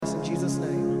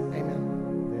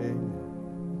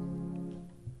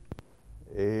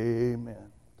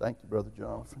Thank you, Brother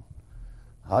Jonathan.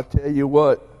 I tell you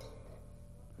what,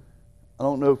 I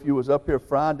don't know if you was up here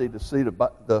Friday to see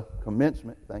the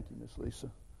commencement. Thank you, Miss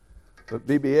Lisa. But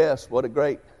VBS, what a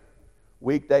great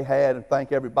week they had, and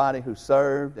thank everybody who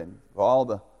served and for all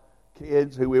the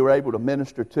kids who we were able to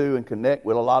minister to and connect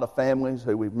with, a lot of families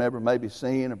who we've never maybe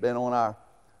seen or been on our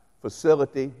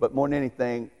facility. But more than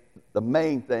anything, the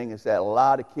main thing is that a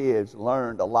lot of kids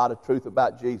learned a lot of truth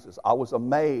about Jesus. I was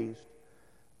amazed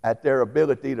at their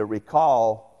ability to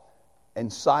recall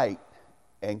and cite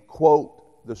and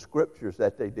quote the scriptures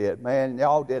that they did. Man,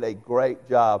 y'all did a great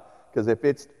job, because if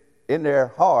it's in their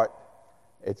heart,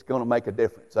 it's going to make a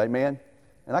difference. Amen?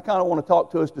 And I kind of want to talk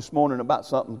to us this morning about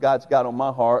something God's got on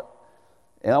my heart.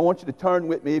 And I want you to turn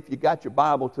with me, if you got your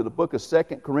Bible, to the book of 2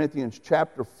 Corinthians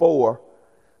chapter 4.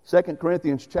 2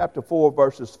 Corinthians chapter 4,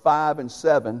 verses 5 and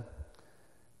 7. And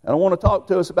I want to talk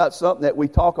to us about something that we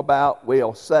talk about,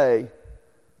 we'll say,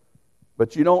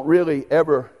 but you don't really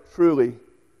ever truly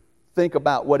think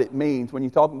about what it means when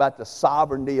you're talking about the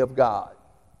sovereignty of God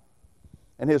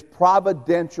and His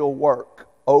providential work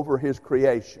over His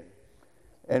creation.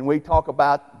 And we talk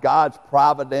about God's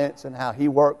providence and how He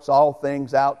works all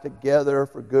things out together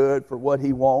for good, for what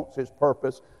He wants, His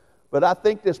purpose. But I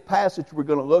think this passage we're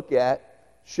going to look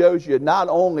at shows you not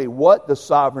only what the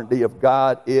sovereignty of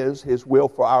God is, His will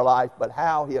for our life, but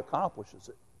how He accomplishes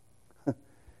it.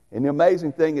 And the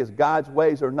amazing thing is, God's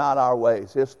ways are not our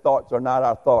ways. His thoughts are not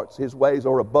our thoughts. His ways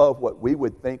are above what we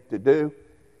would think to do.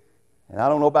 And I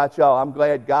don't know about y'all, I'm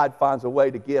glad God finds a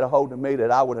way to get a hold of me that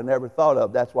I would have never thought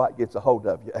of. That's why it gets a hold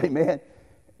of you. Amen?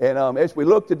 And as we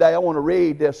look today, I want to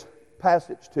read this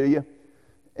passage to you.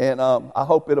 And I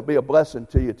hope it'll be a blessing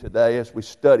to you today as we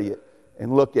study it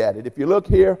and look at it. If you look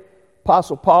here,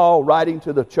 Apostle Paul writing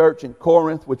to the church in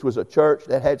Corinth, which was a church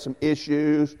that had some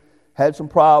issues, had some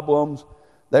problems.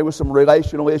 There were some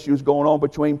relational issues going on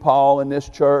between Paul and this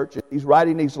church. He's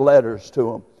writing these letters to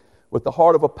them with the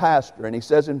heart of a pastor. And he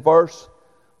says in verse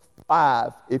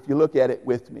 5, if you look at it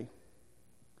with me, he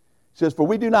says, "For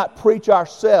we do not preach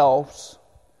ourselves,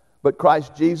 but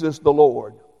Christ Jesus the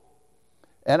Lord,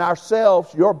 and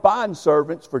ourselves your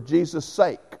bondservants for Jesus'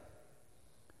 sake."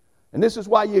 And this is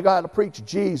why you got to preach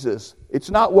Jesus. It's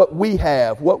not what we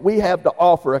have to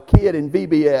offer, a kid in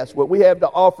VBS, what we have to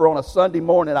offer on a Sunday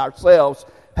morning ourselves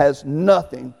has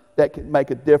nothing that can make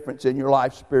a difference in your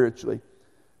life spiritually.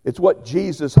 It's what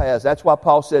Jesus has. That's why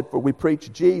Paul said, for we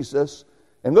preach Jesus.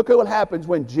 And look at what happens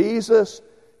when Jesus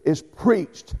is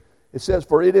preached. It says,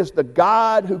 for it is the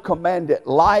God who commanded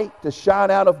light to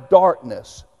shine out of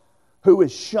darkness, who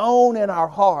is shown in our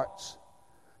hearts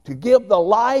to give the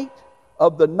light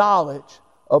of the knowledge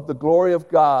of the glory of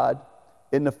God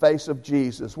in the face of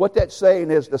Jesus. What that's saying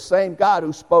is the same God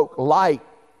who spoke light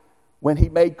when He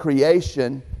made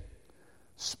creation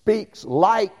speaks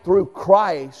light through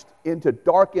Christ into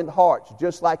darkened hearts,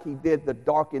 just like He did the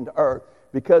darkened earth,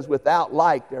 because without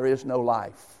light there is no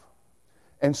life.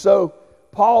 And so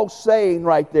Paul's saying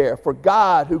right there, for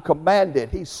God who commanded,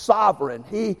 He's sovereign,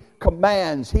 He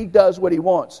commands, He does what He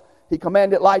wants. He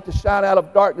commanded light to shine out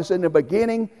of darkness in the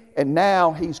beginning, and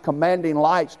now He's commanding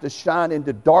lights to shine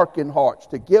into darkened hearts,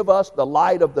 to give us the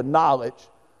light of the knowledge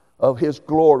of His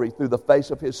glory through the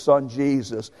face of His Son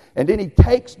Jesus. And then He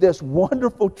takes this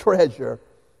wonderful treasure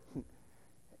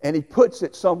and He puts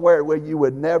it somewhere where you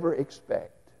would never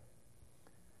expect.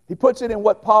 He puts it in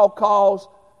what Paul calls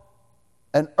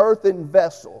an earthen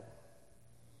vessel,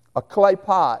 a clay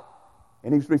pot,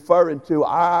 and he's referring to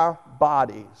our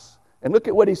bodies. And look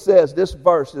at what he says. This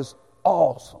verse is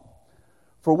awesome.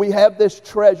 For we have this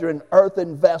treasure in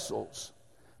earthen vessels,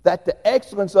 that the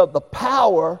excellence of the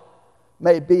power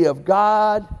may be of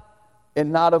God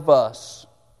and not of us.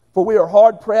 For we are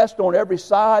hard-pressed on every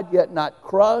side, yet not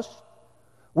crushed.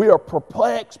 We are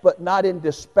perplexed, but not in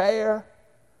despair.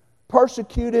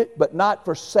 Persecuted, but not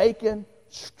forsaken.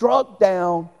 Struck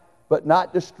down, but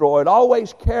not destroyed.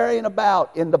 Always carrying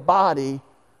about in the body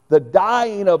the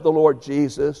dying of the Lord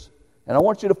Jesus. And I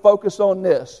want you to focus on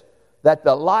this, that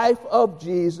the life of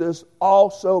Jesus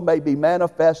also may be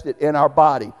manifested in our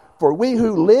body. For we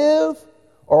who live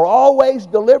are always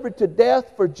delivered to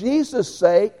death for Jesus'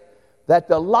 sake, that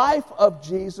the life of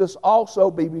Jesus also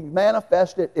be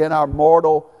manifested in our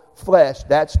mortal flesh.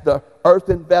 That's the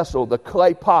earthen vessel, the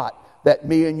clay pot that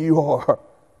me and you are.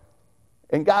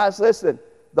 And guys, listen,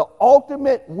 the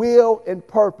ultimate will and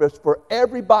purpose for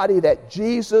everybody that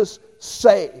Jesus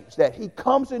saves, that He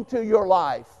comes into your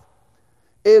life,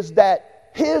 is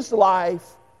that His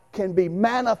life can be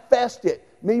manifested,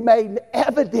 be made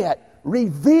evident,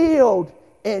 revealed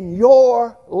in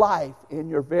your life, in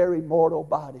your very mortal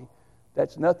body.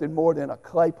 That's nothing more than a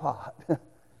clay pot.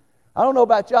 I don't know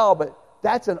about y'all, but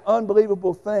that's an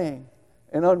unbelievable thing,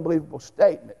 an unbelievable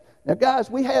statement. Now, guys,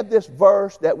 we have this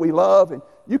verse that we love, and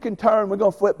you can turn. We're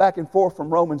going to flip back and forth from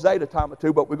Romans 8 a time or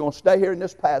two, but we're going to stay here in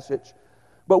this passage.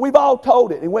 But we've all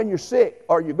told it, and when you're sick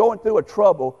or you're going through a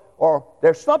trouble or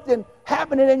there's something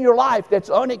happening in your life that's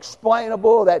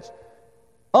unexplainable, that's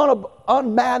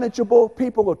unmanageable,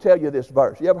 people will tell you this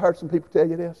verse. You ever heard some people tell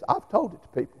you this? I've told it to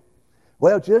people.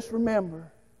 Well, just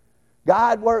remember,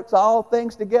 God works all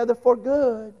things together for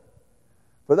good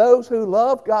for those who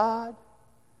love God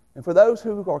and for those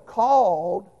who are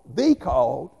called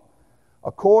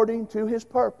according to His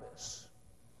purpose.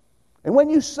 And when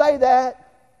you say that,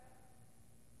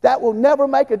 that will never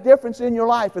make a difference in your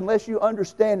life unless you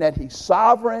understand that He's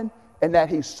sovereign and that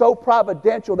He's so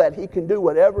providential that He can do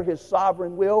whatever His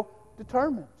sovereign will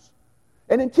determines.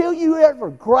 And until you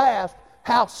ever grasp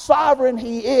how sovereign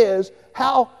He is,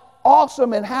 how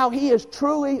awesome and how He is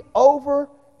truly over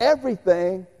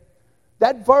everything,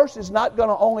 that verse is not going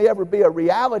to only ever be a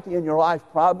reality in your life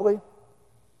probably,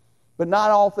 but not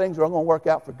all things are going to work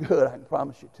out for good, I can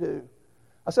promise you too.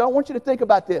 I said, I want you to think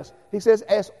about this. He says,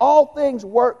 as all things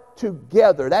work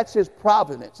together, that's His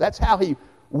providence. That's how He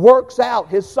works out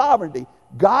His sovereignty.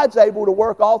 God's able to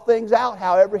work all things out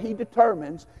however He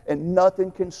determines, and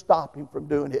nothing can stop Him from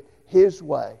doing it His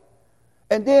way.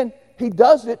 And then He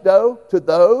does it, though, to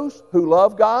those who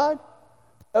love God,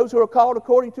 those who are called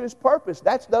according to His purpose.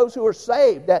 That's those who are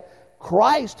saved, that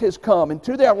Christ has come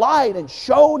into their light and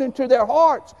shone into their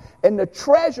hearts. And the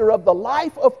treasure of the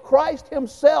life of Christ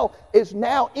Himself is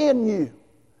now in you.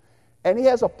 And He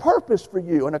has a purpose for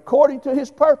you, and according to His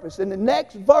purpose. And the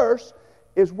next verse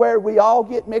is where we all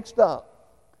get mixed up.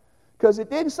 Because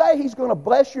it didn't say He's going to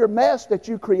bless your mess that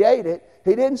you created.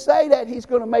 He didn't say that He's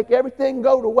going to make everything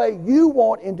go the way you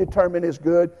want and determine is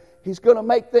good. He's going to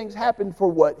make things happen for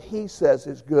what He says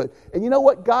is good. And you know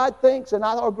what God thinks? And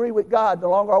I agree with God the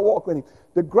longer I walk with Him.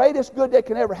 The greatest good that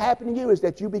can ever happen to you is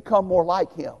that you become more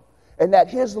like Him. And that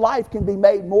His life can be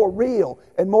made more real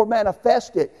and more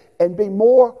manifested and be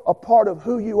more a part of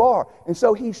who you are. And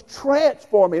so He's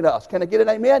transforming us. Can I get an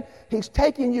amen? He's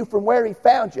taking you from where He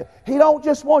found you. He don't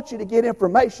just want you to get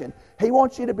information. He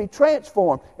wants you to be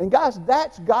transformed. And guys,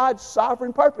 that's God's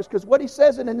sovereign purpose. Because what He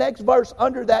says in the next verse,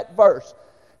 under that verse,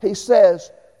 He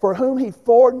says, for whom He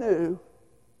foreknew,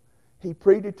 He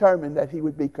predetermined that He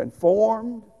would be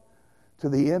conformed to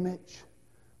the image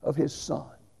of His Son.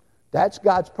 That's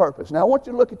God's purpose. Now, I want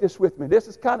you to look at this with me. This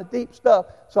is kind of deep stuff,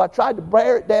 so I tried to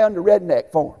bear it down to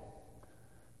redneck form.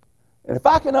 And if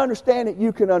I can understand it,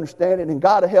 you can understand it, and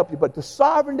God will help you. But the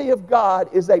sovereignty of God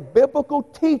is a biblical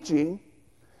teaching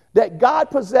that God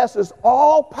possesses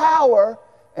all power,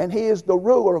 and He is the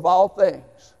ruler of all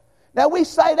things. Now, we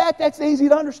say that's easy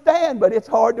to understand, but it's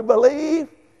hard to believe,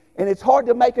 and it's hard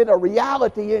to make it a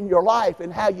reality in your life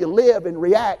and how you live and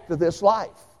react to this life.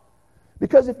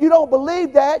 Because if you don't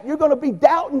believe that, you're going to be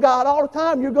doubting God all the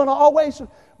time. You're going to always...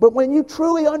 But when you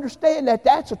truly understand that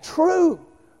that's a true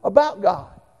about God,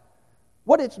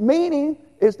 what it's meaning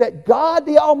is that God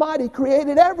the Almighty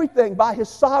created everything by His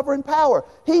sovereign power.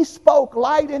 He spoke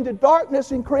light into darkness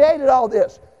and created all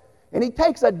this. And He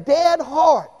takes a dead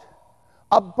heart,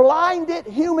 a blinded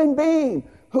human being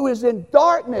who is in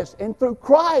darkness, and through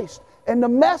Christ and the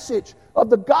message of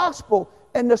the gospel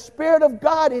and the Spirit of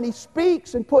God, and He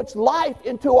speaks and puts life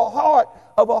into a heart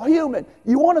of a human.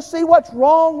 You want to see what's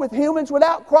wrong with humans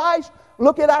without Christ?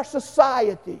 Look at our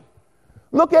society.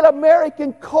 Look at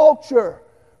American culture.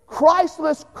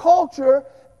 Christless culture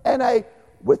and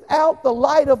without the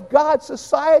light of God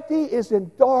society is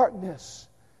in darkness.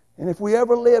 And if we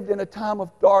ever lived in a time of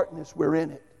darkness, we're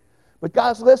in it. But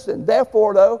guys, listen,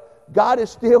 therefore though, God is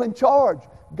still in charge.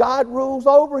 God rules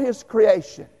over His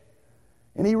creation.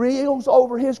 And He rules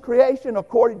over His creation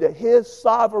according to His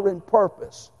sovereign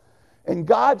purpose. And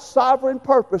God's sovereign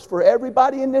purpose for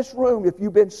everybody in this room, if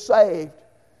you've been saved,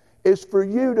 is for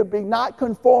you to be not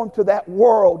conformed to that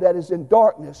world that is in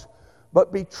darkness,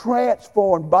 but be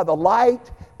transformed by the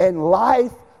light and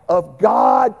life of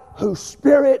God, whose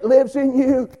Spirit lives in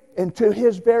you, into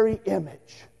His very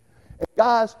image. And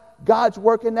guys, God's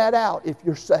working that out if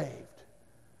you're saved.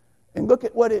 And look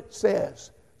at what it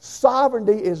says.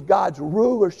 Sovereignty is God's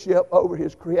rulership over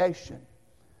His creation.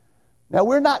 Now,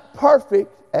 we're not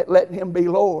perfect at letting Him be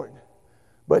Lord,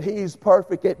 but He's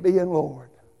perfect at being Lord.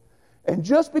 And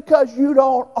just because you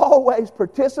don't always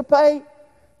participate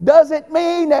doesn't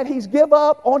mean that He's give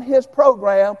up on His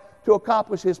program to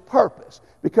accomplish His purpose,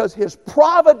 because His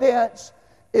providence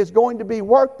is going to be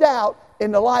worked out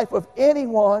in the life of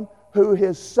anyone who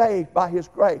is saved by His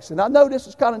grace. And I know this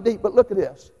is kind of deep, but look at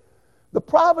this. The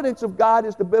providence of God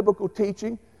is the biblical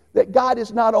teaching that God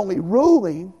is not only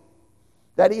ruling,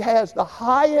 that He has the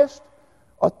highest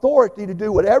authority to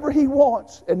do whatever He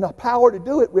wants and the power to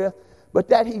do it with, but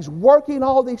that He's working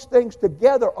all these things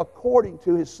together according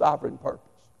to His sovereign purpose.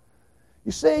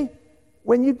 You see,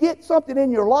 when you get something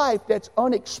in your life that's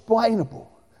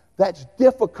unexplainable, that's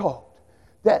difficult,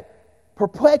 that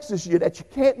perplexes you, that you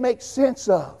can't make sense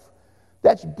of,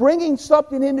 that's bringing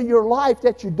something into your life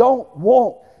that you don't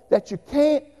want, that you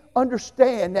can't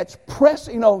understand, that's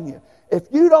pressing on you. If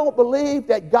you don't believe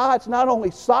that God's not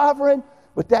only sovereign,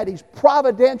 but that He's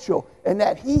providential and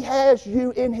that He has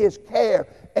you in His care,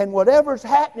 and whatever's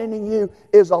happening in you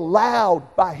is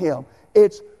allowed by Him,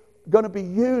 it's going to be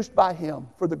used by Him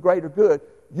for the greater good,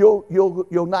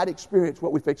 you'll not experience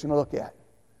what we're fixing to look at.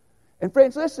 And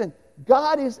friends, listen,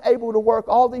 God is able to work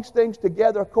all these things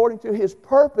together according to His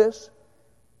purpose,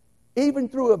 even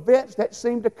through events that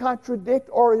seem to contradict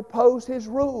or oppose His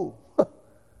rule.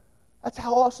 That's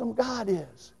how awesome God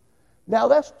is. Now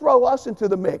let's throw us into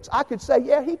the mix. I could say,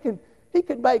 yeah, He can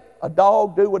make a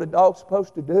dog do what a dog's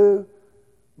supposed to do,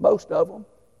 most of them.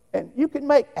 And you can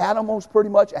make animals, pretty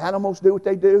much animals do what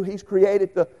they do. He's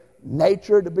created the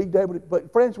nature to be able to.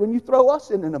 But friends, when you throw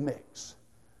us into the mix,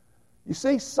 you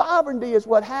see, sovereignty is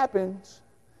what happens.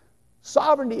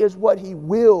 Sovereignty is what He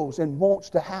wills and wants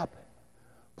to happen.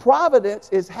 Providence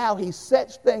is how He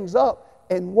sets things up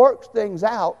and works things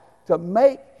out to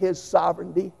make His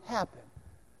sovereignty happen.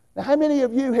 Now, how many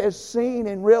of you have seen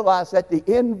and realized that the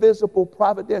invisible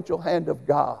providential hand of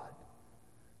God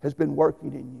has been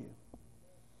working in you?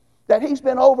 That He's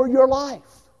been over your life?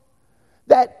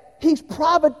 That He's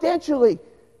providentially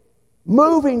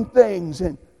moving things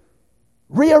and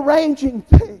rearranging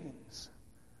things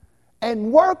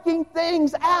and working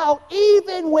things out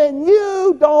even when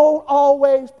you don't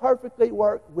always perfectly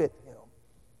work with Him.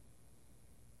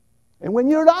 And when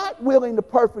you're not willing to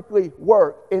perfectly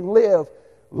work and live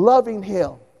loving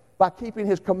Him by keeping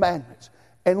His commandments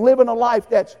and living a life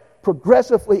that's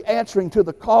progressively answering to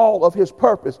the call of His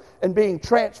purpose and being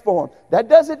transformed, that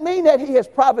doesn't mean that He has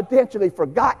providentially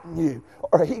forgotten you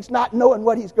or He's not knowing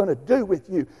what He's going to do with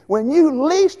you. When you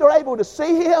least are able to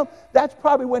see Him, that's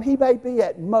probably when He may be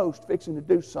at most fixing to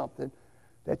do something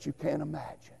that you can't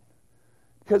imagine.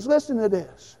 Because listen to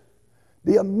this.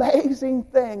 The amazing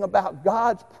thing about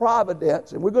God's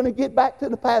providence, and we're going to get back to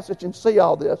the passage and see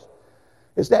all this,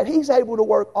 is that He's able to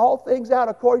work all things out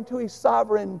according to His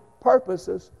sovereign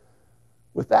purposes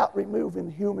without removing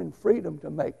human freedom to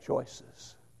make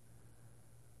choices.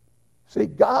 See,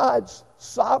 God's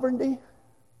sovereignty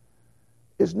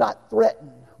is not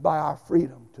threatened by our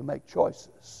freedom to make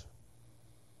choices.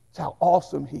 That's how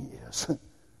awesome He is.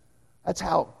 That's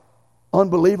how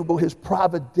unbelievable His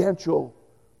providential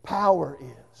power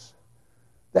is.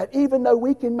 That even though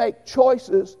we can make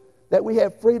choices that we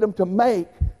have freedom to make,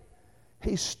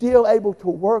 He's still able to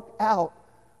work out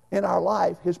in our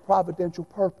life His providential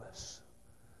purpose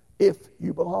if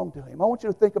you belong to Him. I want you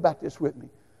to think about this with me.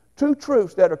 Two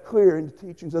truths that are clear in the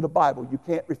teachings of the Bible. You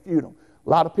can't refute them. A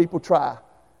lot of people try.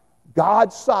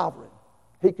 God's sovereign.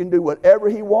 He can do whatever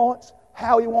He wants,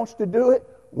 how He wants to do it,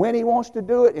 when He wants to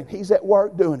do it, and He's at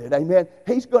work doing it. Amen.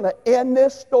 He's going to end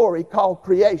this story called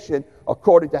creation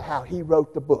according to how He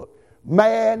wrote the book.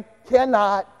 Man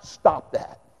cannot stop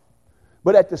that.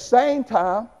 But at the same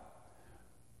time,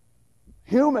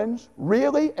 humans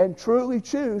really and truly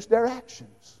choose their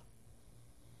actions.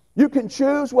 You can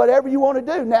choose whatever you want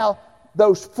to do. Now,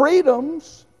 those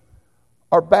freedoms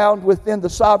are bound within the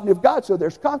sovereignty of God, so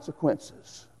there's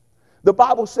consequences. The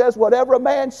Bible says, whatever a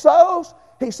man sows,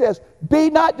 He says, be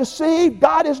not deceived,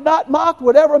 God is not mocked.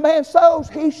 Whatever a man sows,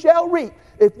 he shall reap.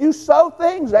 If you sow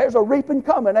things, there's a reaping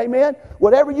coming, amen?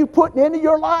 Whatever you put into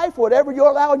your life, whatever you're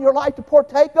allowing your life to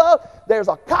partake of, there's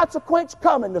a consequence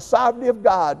coming. The sovereignty of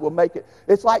God will make it.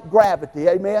 It's like gravity,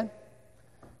 amen?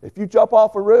 If you jump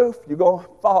off a roof, you're going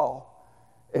to fall.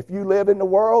 If you live in the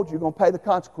world, you're going to pay the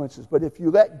consequences. But if you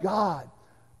let God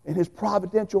in His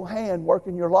providential hand work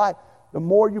in your life, the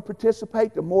more you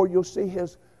participate, the more you'll see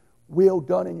His will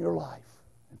done in your life.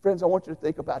 And friends, I want you to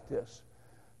think about this.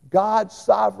 God's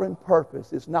sovereign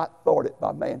purpose is not thwarted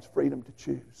by man's freedom to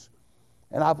choose.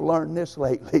 And I've learned this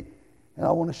lately, and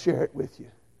I want to share it with you.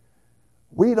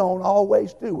 We don't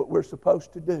always do what we're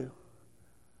supposed to do.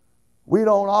 We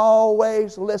don't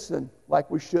always listen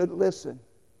like we should listen.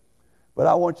 But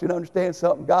I want you to understand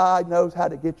something. God knows how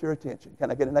to get your attention. Can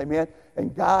I get an amen?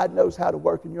 And God knows how to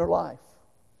work in your life.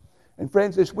 And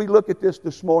friends, as we look at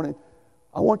this morning,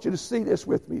 I want you to see this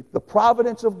with me. The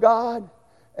providence of God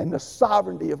and the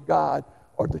sovereignty of God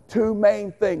are the two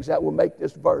main things that will make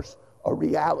this verse a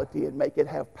reality and make it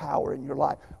have power in your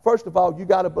life. First of all, you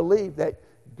got to believe that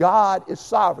God is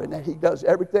sovereign, that he does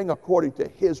everything according to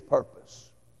his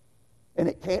purpose. And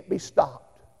it can't be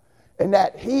stopped. And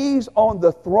that he's on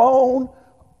the throne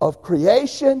of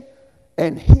creation,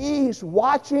 and he's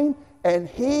watching, and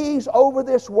he's over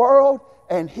this world,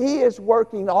 and he is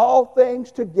working all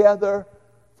things together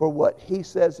for what he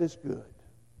says is good.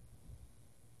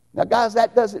 Now, guys,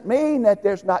 that doesn't mean that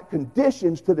there's not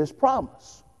conditions to this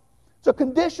promise. It's a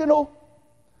conditional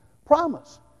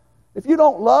promise. If you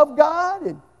don't love God,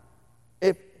 and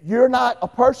if you're not a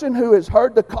person who has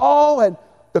heard the call, and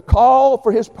the call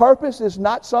for his purpose is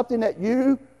not something that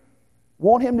you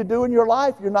want him to do in your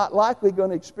life, you're not likely going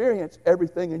to experience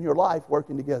everything in your life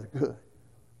working together good.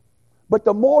 But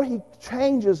the more he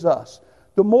changes us,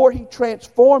 the more he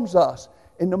transforms us,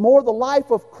 and the more the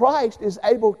life of Christ is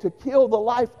able to kill the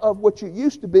life of what you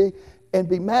used to be and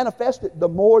be manifested, the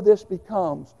more this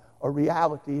becomes a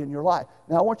reality in your life.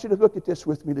 Now, I want you to look at this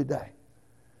with me today.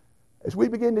 As we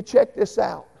begin to check this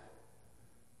out,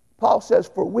 Paul says,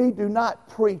 for we do not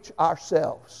preach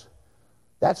ourselves.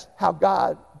 That's how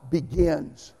God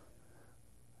begins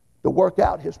to work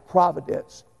out his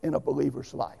providence in a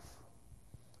believer's life.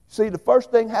 See, the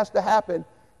first thing has to happen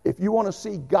if you want to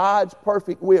see God's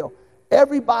perfect will.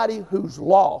 Everybody who's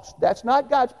lost, that's not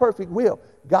God's perfect will.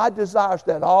 God desires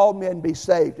that all men be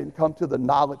saved and come to the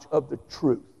knowledge of the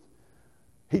truth.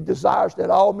 He desires that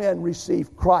all men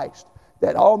receive Christ,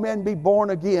 that all men be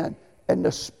born again, and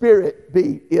the Spirit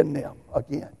be in them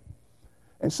again.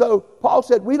 And so Paul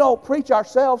said, we don't preach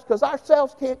ourselves because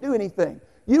ourselves can't do anything.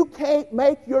 You can't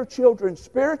make your children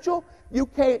spiritual. You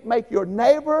can't make your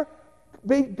neighbor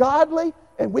be godly.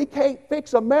 And we can't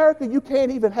fix America. You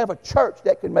can't even have a church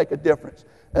that can make a difference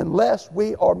unless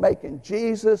we are making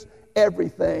Jesus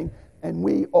everything and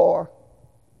we are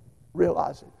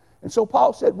realizing. And so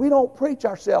Paul said, we don't preach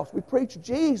ourselves. We preach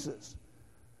Jesus.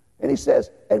 And he says,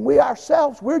 and we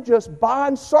ourselves, we're just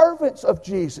bond servants of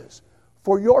Jesus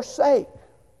for your sake.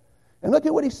 And look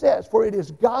at what he says. For it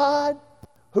is God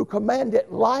who commanded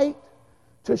light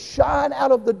to shine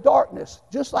out of the darkness,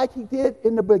 just like he did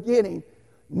in the beginning.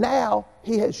 Now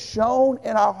he has shone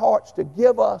in our hearts to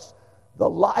give us the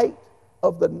light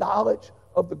of the knowledge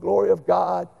of the glory of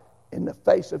God in the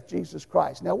face of Jesus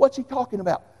Christ. Now, what's he talking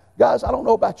about? Guys, I don't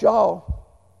know about y'all,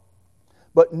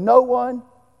 but no one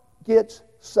gets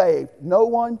saved. No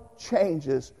one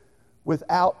changes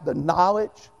without the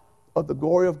knowledge of the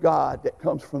glory of God that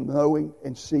comes from knowing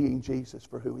and seeing Jesus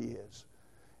for who he is.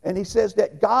 And he says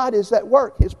that God is at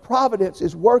work. His providence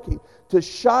is working to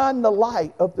shine the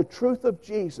light of the truth of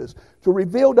Jesus, to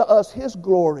reveal to us his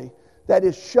glory that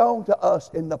is shown to us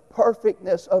in the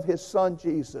perfectness of his Son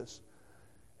Jesus.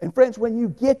 And friends, when you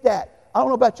get that, I don't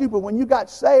know about you, but when you got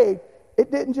saved,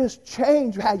 it didn't just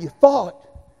change how you thought.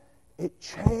 It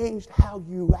changed how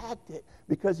you acted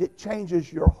because it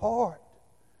changes your heart.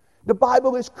 The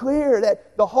Bible is clear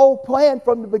that the whole plan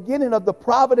from the beginning of the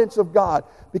providence of God,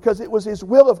 because it was his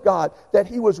will of God, that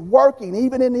he was working,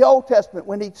 even in the Old Testament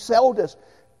when he saved us,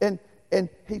 and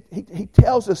he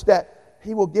tells us that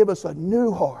he will give us a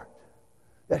new heart,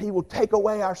 that he will take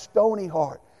away our stony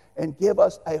heart and give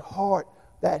us a heart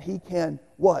that he can,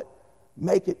 what?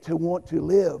 Make it to want to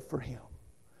live for him.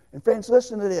 And friends,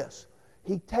 listen to this.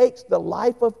 He takes the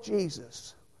life of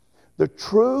Jesus, the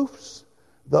truths,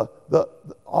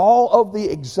 all of the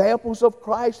examples of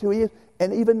Christ, who he is,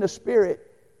 and even the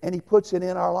Spirit, and he puts it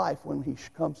in our life when he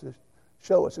comes to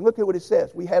show us. And look at what it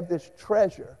says. We have this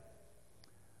treasure.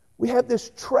 We have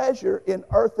this treasure in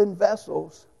earthen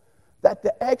vessels, that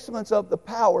the excellence of the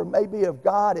power may be of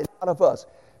God and not of us.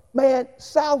 Man,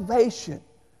 salvation,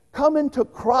 coming to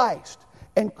Christ,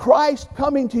 and Christ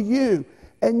coming to you,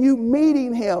 and you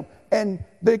meeting him, and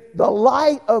the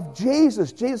light of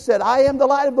Jesus. Jesus said, I am the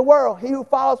light of the world. He who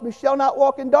follows me shall not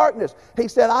walk in darkness. He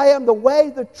said, I am the way,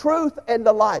 the truth, and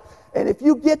the life. And if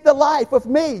you get the life of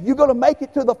me, you're going to make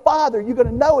it to the Father. You're going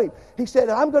to know him. He said,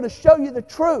 I'm going to show you the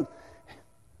truth.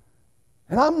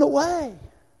 And I'm the way.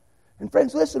 And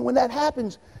friends, listen, when that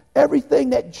happens, everything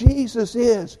that Jesus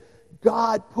is,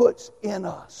 God puts in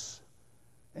us.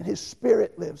 And his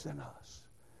Spirit lives in us.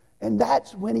 And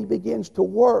that's when he begins to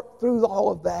work through all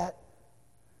of that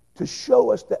to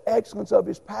show us the excellence of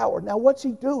his power. Now, what's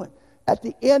he doing? At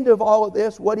the end of all of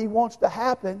this, what he wants to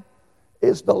happen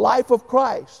is the life of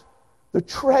Christ, the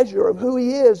treasure of who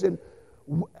he is and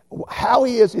how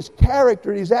he is, his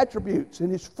character, his attributes,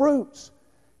 and his fruits.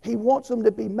 He wants them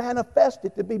to be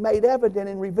manifested, to be made evident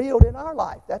and revealed in our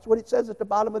life. That's what it says at the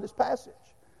bottom of this passage.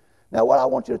 Now, what I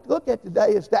want you to look at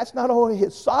today is that's not only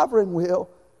his sovereign will,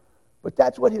 but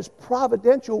that's what his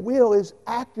providential will is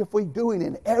actively doing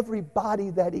in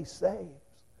everybody that he saves.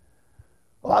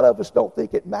 A lot of us don't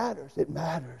think it matters. It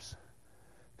matters.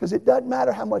 Because it doesn't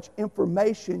matter how much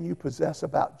information you possess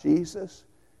about Jesus.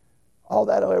 All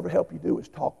that'll ever help you do is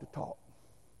talk the talk.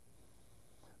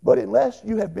 But unless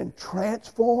you have been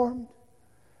transformed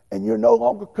and you're no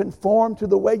longer conformed to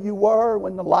the way you were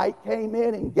when the light came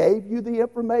in and gave you the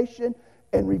information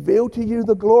and revealed to you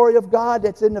the glory of God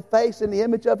that's in the face and the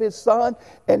image of His Son,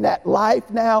 and that life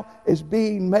now is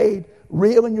being made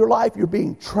real in your life, you're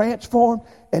being transformed,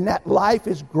 and that life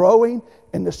is growing,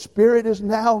 and the Spirit is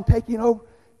now taking over,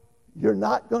 you're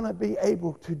not going to be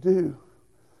able to do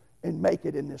and make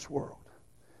it in this world.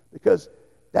 Because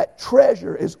that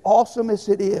treasure, as awesome as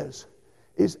it is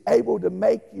able to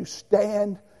make you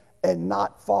stand and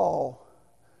not fall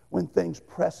when things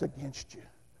press against you.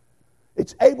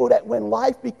 It's able that when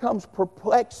life becomes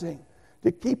perplexing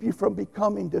to keep you from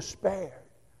becoming despaired.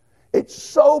 It's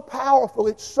so powerful,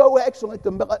 it's so excellent,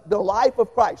 the life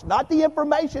of Christ. Not the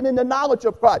information and the knowledge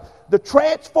of Christ. The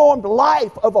transformed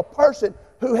life of a person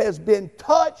who has been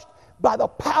touched by the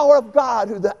power of God,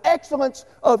 who the excellence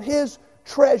of His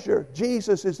treasure,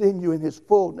 Jesus, is in you in His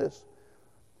fullness.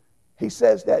 He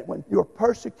says that when you're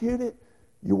persecuted,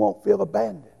 you won't feel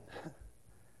abandoned.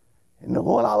 And the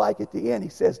one I like at the end, he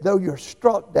says, though you're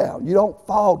struck down, you don't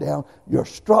fall down, you're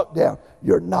struck down,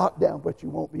 you're knocked down, but you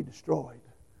won't be destroyed.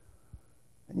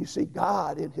 And you see,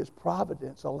 God in His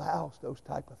providence allows those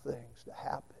type of things to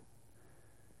happen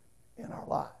in our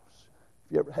lives.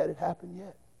 Have you ever had it happen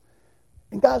yet?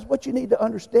 And guys, what you need to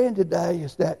understand today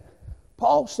is that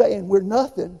Paul's saying we're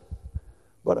nothing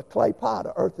but a clay pot,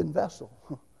 an earthen vessel.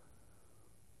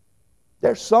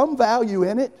 There's some value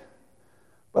in it,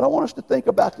 but I want us to think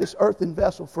about this earthen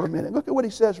vessel for a minute. Look at what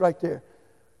he says right there.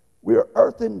 We are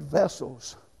earthen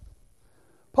vessels.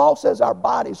 Paul says our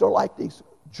bodies are like these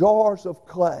jars of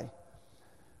clay,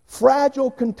 fragile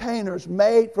containers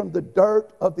made from the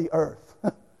dirt of the earth.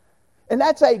 And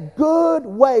that's a good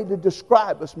way to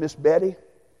describe us, Miss Betty.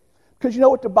 Because you know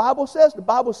what the Bible says? The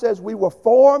Bible says we were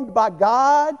formed by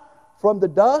God from the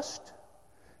dust.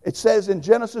 It says in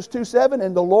Genesis 2:7,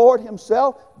 and the Lord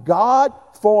Himself, God,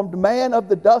 formed man of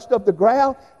the dust of the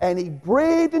ground, and He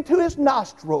breathed into his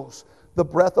nostrils the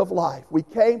breath of life. We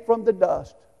came from the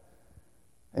dust.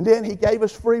 And then He gave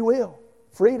us free will,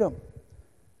 freedom.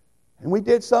 And we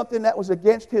did something that was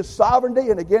against His sovereignty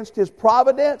and against His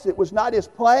providence. It was not His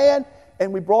plan,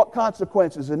 and we brought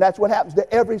consequences. And that's what happens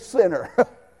to every sinner.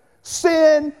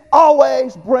 Sin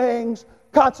always brings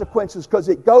consequences because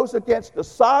it goes against the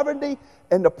sovereignty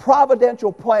and the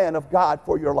providential plan of God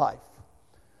for your life.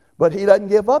 But He doesn't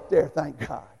give up there, thank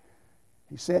God.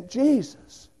 He sent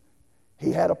Jesus.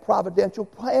 He had a providential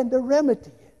plan to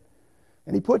remedy it.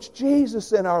 And He puts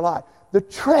Jesus in our life, the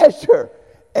treasure.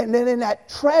 And then in that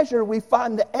treasure we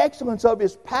find the excellence of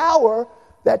His power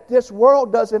that this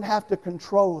world doesn't have to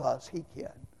control us. He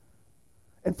can.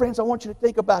 And friends, I want you to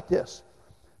think about this.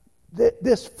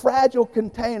 This fragile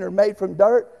container made from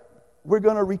dirt, we're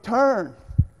going to return.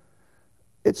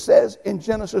 It says in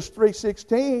Genesis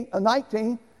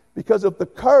 3:19, because of the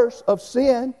curse of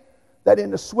sin, that in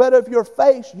the sweat of your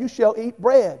face you shall eat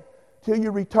bread till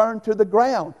you return to the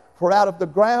ground. For out of the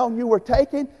ground you were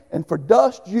taken, and for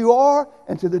dust you are,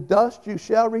 and to the dust you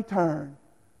shall return.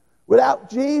 Without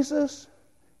Jesus,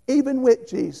 even with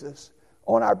Jesus,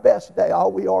 on our best day,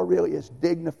 all we are really is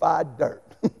dignified dirt.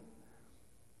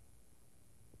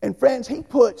 And friends, He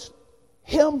puts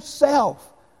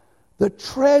Himself, the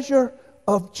treasure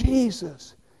of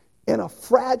Jesus, in a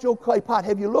fragile clay pot.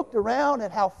 Have you looked around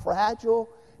at how fragile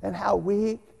and how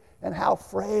weak and how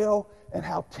frail and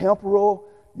how temporal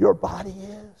your body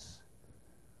is?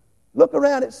 Look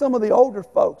around at some of the older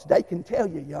folks. They can tell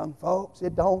you, young folks,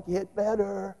 it don't get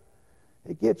better.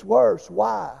 It gets worse.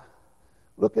 Why?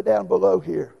 Look at down below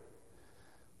here.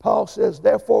 Paul says,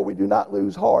 therefore we do not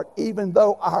lose heart, even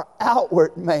though our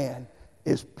outward man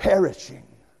is perishing.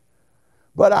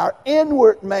 But our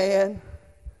inward man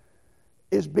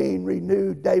is being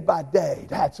renewed day by day.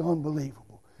 That's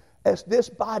unbelievable. As this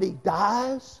body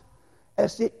dies,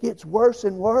 as it gets worse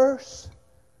and worse,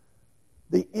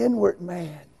 the inward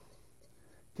man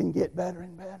can get better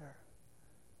and better.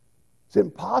 It's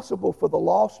impossible for the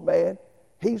lost man.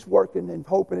 He's working and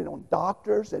hoping on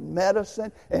doctors and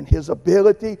medicine and his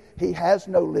ability. He has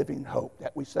no living hope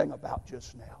that we sang about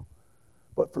just now.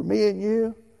 But for me and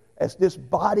you, as this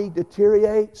body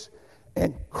deteriorates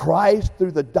and Christ,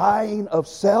 through the dying of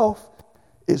self,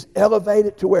 is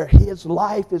elevated to where His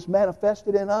life is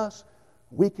manifested in us,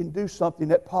 we can do something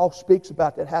that Paul speaks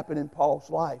about that happened in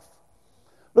Paul's life.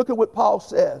 Look at what Paul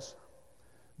says.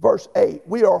 Verse 8,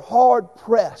 we are hard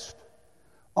pressed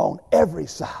on every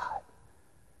side.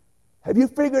 Have you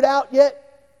figured out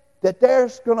yet that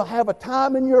there's going to have a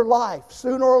time in your life,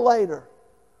 sooner or later,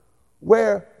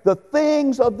 where the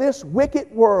things of this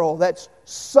wicked world that's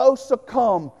so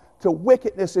succumbed to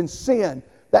wickedness and sin,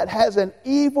 that has an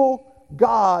evil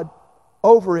God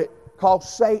over it called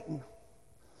Satan,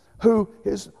 who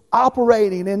is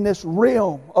operating in this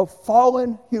realm of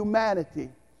fallen humanity,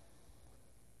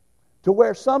 to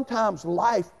where sometimes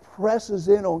life presses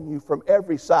in on you from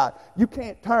every side. You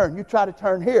can't turn. You try to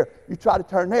turn here. You try to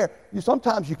turn there.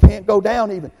 Sometimes you can't go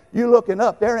down even. You're looking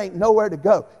up. There ain't nowhere to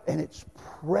go. And it's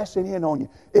pressing in on you.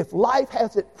 If life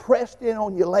hasn't pressed in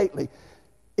on you lately,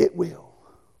 it will.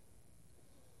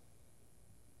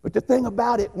 But the thing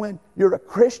about it, when you're a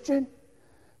Christian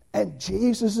and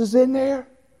Jesus is in there,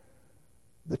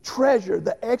 the treasure,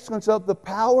 the excellence of the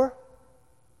power,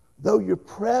 though you're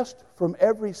pressed from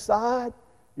every side,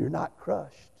 you're not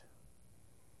crushed.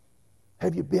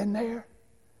 Have you been there?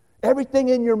 Everything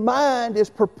in your mind is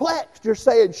perplexed. You're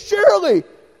saying, surely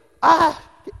I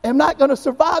am not going to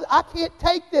survive. I can't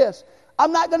take this.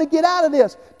 I'm not going to get out of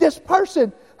this. This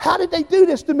person, how did they do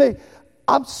this to me?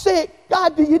 I'm sick.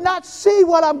 God, do you not see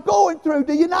what I'm going through?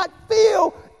 Do you not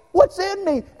feel what's in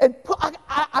me? And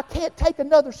I can't take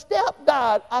another step,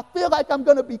 God. I feel like I'm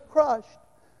going to be crushed.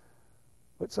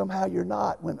 But somehow you're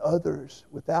not, when others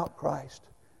without Christ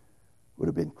would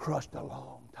have been crushed a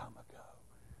long time ago.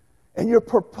 And you're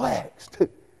perplexed.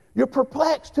 You're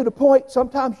perplexed to the point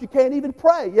sometimes you can't even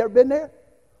pray. You ever been there?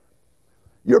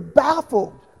 You're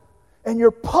baffled and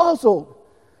you're puzzled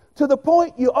to the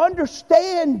point you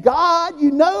understand God.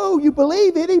 You know, you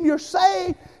believe in Him. You're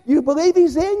saved. You believe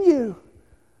He's in you.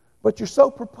 But you're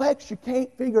so perplexed you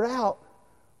can't figure out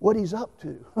what He's up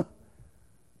to.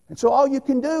 And so all you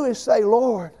can do is say,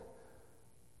 Lord,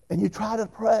 and you try to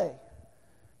pray.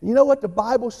 And you know what the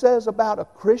Bible says about a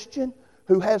Christian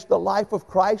who has the life of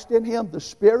Christ in him, the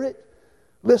Spirit?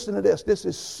 Listen to this. This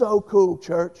is so cool,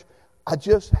 church. I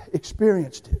just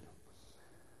experienced it.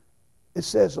 It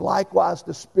says, likewise,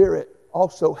 the Spirit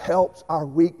also helps our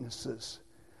weaknesses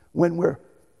when we're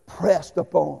pressed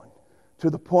upon to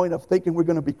the point of thinking we're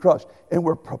going to be crushed, and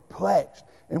we're perplexed,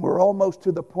 and we're almost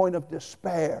to the point of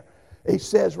despair. He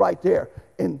says right there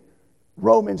in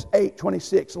Romans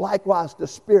 8:26, likewise the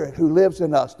Spirit who lives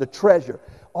in us, the treasure,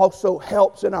 also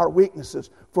helps in our weaknesses.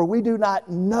 For we do not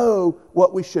know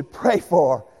what we should pray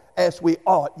for as we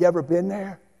ought. You ever been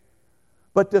there?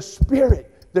 But the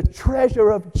Spirit, the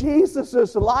treasure of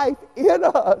Jesus' life in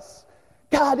us.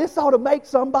 God, this ought to make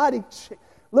somebody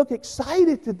look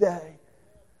excited today.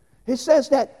 It says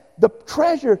that the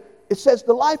treasure, it says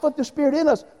the life of the Spirit in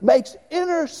us makes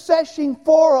intercession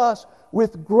for us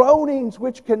with groanings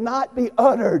which cannot be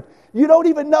uttered. You don't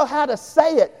even know how to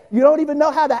say it. You don't even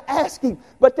know how to ask Him.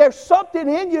 But there's something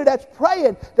in you that's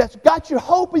praying, that's got your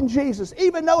hope in Jesus.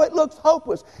 Even though it looks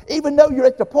hopeless, even though you're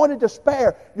at the point of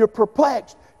despair, you're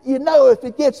perplexed. You know if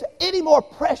it gets any more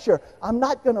pressure, I'm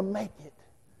not going to make it.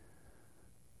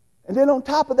 And then on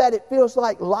top of that, it feels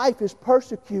like life is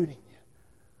persecuting you.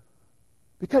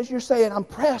 Because you're saying, I'm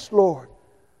pressed, Lord.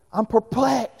 I'm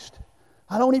perplexed.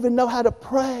 I don't even know how to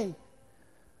pray.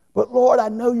 But Lord, I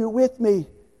know you're with me.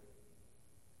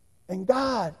 And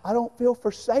God, I don't feel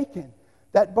forsaken.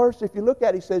 That verse, if you look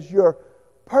at it, says you're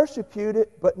persecuted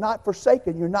but not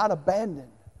forsaken. You're not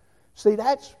abandoned. See,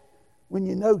 that's when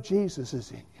you know Jesus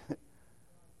is in you.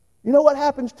 You know what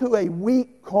happens to a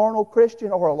weak, carnal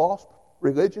Christian or a lost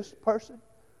religious person?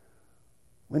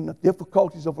 When the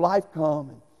difficulties of life come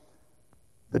and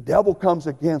the devil comes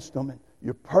against them and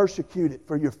you're persecuted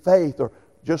for your faith, or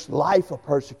just life will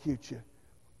persecute you,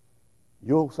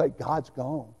 you'll say, God's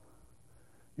gone.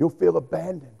 You'll feel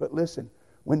abandoned. But listen,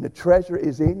 when the treasure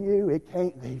is in you, it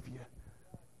can't leave you.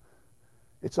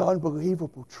 It's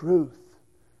unbelievable truth.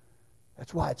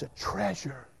 That's why it's a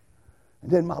treasure.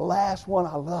 And then my last one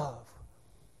I love.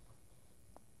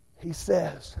 He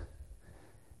says,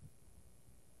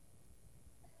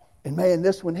 and man,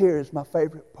 this one here is my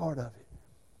favorite part of it.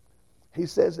 He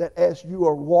says that as you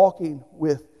are walking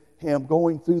with Him,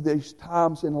 going through these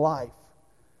times in life,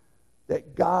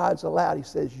 that God's allowed, He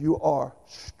says, you are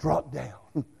struck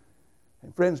down.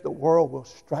 And friends, the world will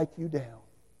strike you down.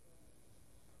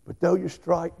 But though you're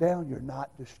struck down, you're not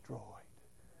destroyed.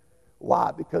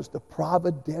 Why? Because the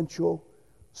providential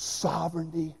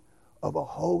sovereignty of a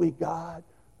holy God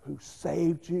who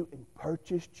saved you and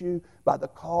purchased you by the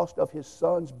cost of His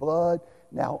Son's blood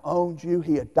now owns you.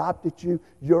 He adopted you.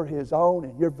 You're His own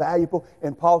and you're valuable.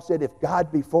 And Paul said, if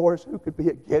God be for us, who could be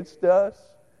against us?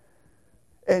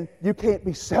 And you can't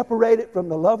be separated from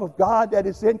the love of God that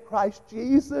is in Christ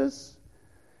Jesus.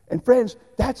 And friends,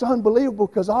 that's unbelievable,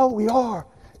 because all we are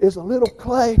is a little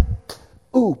clay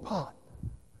pot.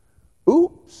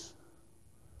 Oops.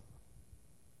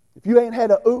 If you ain't had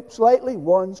a oops lately,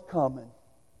 one's coming.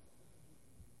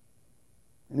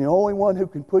 And the only one who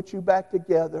can put you back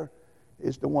together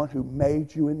is the one who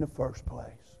made you in the first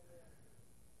place.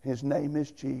 His name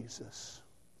is Jesus.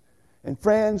 And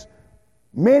friends,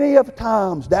 many of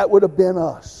times that would have been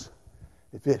us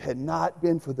if it had not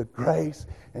been for the grace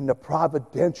and the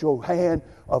providential hand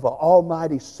of an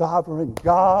almighty sovereign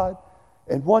God.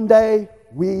 And one day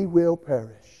we will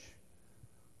perish.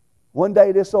 One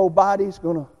day this old body's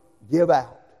going to give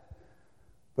out.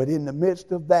 But in the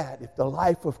midst of that, if the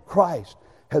life of Christ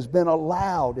has been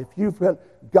allowed, if you've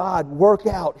let God work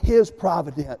out His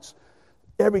providence,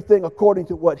 everything according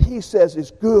to what He says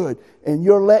is good, and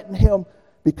you're letting Him,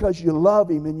 because you love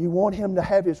Him and you want Him to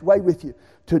have His way with you,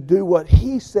 to do what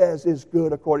He says is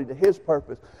good according to His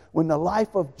purpose. When the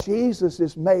life of Jesus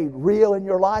is made real in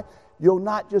your life, you'll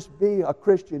not just be a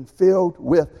Christian filled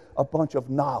with a bunch of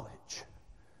knowledge.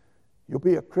 You'll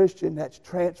be a Christian that's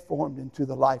transformed into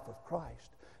the life of Christ.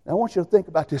 Now I want you to think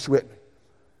about this with me.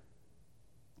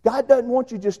 God doesn't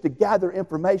want you just to gather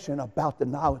information about the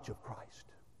knowledge of Christ.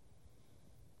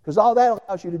 Because all that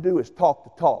allows you to do is talk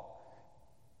the talk.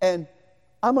 And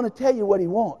I'm going to tell you what He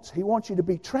wants. He wants you to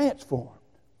be transformed.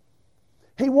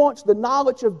 He wants the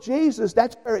knowledge of Jesus.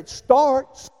 That's where it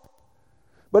starts.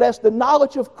 But as the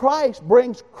knowledge of Christ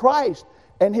brings Christ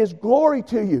and His glory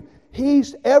to you,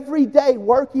 He's every day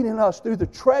working in us through the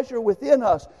treasure within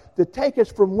us to take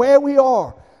us from where we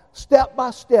are, step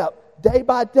by step, day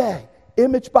by day,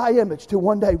 image by image, to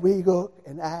one day we look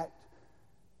and act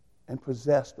and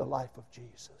possess the life of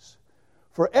Jesus.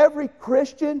 For every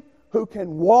Christian who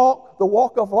can walk the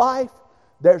walk of life,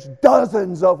 there's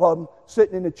dozens of them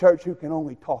sitting in the church who can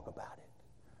only talk about it.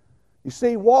 You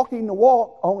see, walking the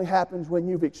walk only happens when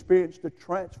you've experienced the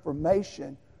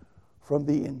transformation from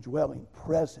the indwelling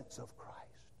presence of Christ.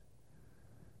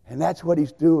 And that's what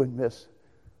He's doing, Miss.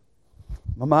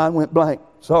 My mind went blank.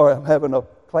 Sorry, I'm having a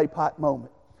clay pot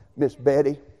moment. Miss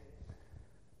Betty.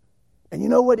 And you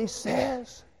know what He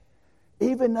says?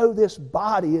 Even though this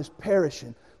body is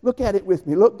perishing. Look at it with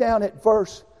me. Look down at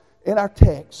verse in our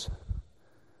text.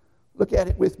 Look at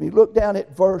it with me. Look down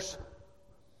at verse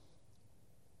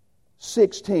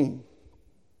 16.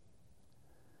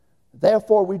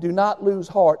 Therefore we do not lose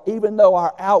heart, even though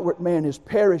our outward man is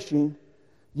perishing,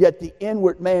 yet the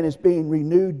inward man is being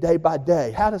renewed day by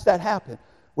day. How does that happen?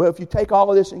 Well, if you take all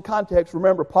of this in context,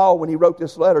 remember Paul, when he wrote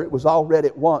this letter, it was all read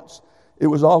at once. It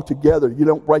was all together. You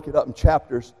don't break it up in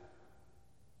chapters.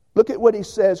 Look at what he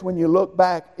says when you look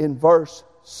back in verse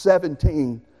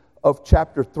 17 of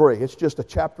chapter 3. It's just a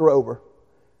chapter over.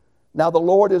 Now the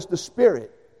Lord is the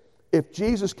Spirit. If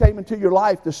Jesus came into your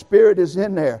life, the Spirit is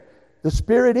in there. The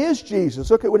Spirit is Jesus.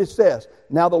 Look at what it says.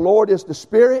 Now the Lord is the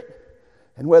Spirit,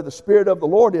 and where the Spirit of the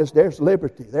Lord is, there's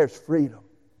liberty, there's freedom.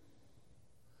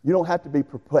 You don't have to be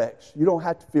perplexed. You don't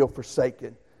have to feel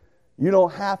forsaken. You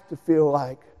don't have to feel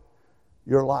like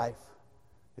your life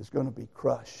is going to be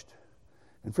crushed.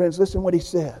 And friends, listen what he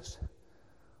says.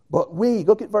 But we,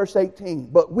 look at verse 18,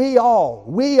 but we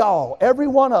all, every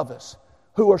one of us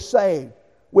who are saved,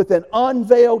 with an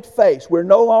unveiled face, we're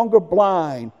no longer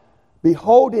blind,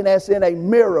 beholding as in a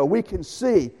mirror, we can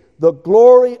see the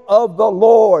glory of the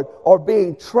Lord, are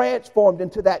being transformed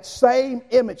into that same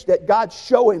image that God's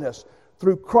showing us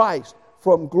through Christ,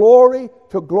 from glory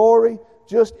to glory,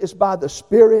 just as by the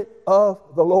Spirit of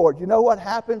the Lord. You know what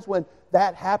happens when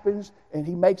that happens and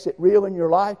He makes it real in your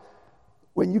life?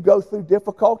 When you go through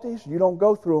difficulties, you don't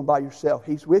go through them by yourself.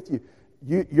 He's with you.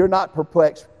 You're not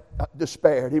perplexed,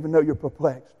 despaired, even though you're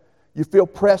perplexed. You feel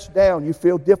pressed down, you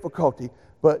feel difficulty,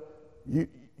 but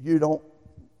you don't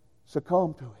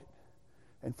succumb to it.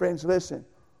 And friends, listen,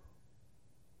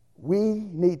 we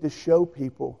need to show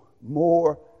people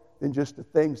more than just the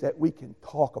things that we can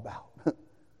talk about.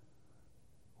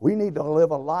 We need to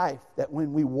live a life that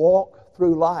when we walk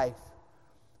through life,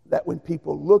 that when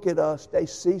people look at us, they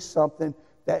see something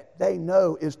that they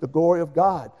know is the glory of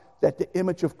God, that the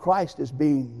image of Christ is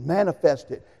being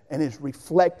manifested and is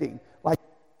reflecting like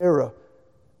a mirror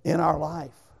in our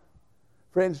life.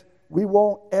 Friends, we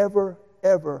won't ever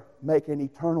make an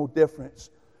eternal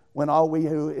difference when all we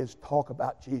do is talk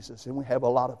about Jesus and we have a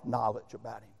lot of knowledge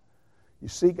about Him. You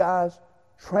see, guys,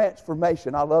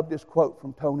 transformation, I love this quote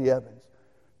from Tony Evans.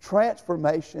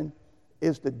 Transformation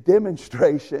is the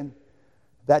demonstration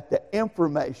that the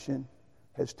information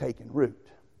has taken root.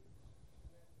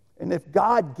 And if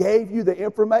God gave you the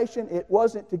information, it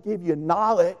wasn't to give you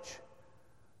knowledge,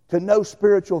 to know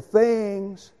spiritual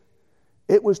things.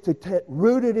 It was to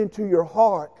root it into your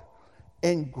heart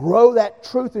and grow that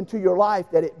truth into your life,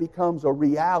 that it becomes a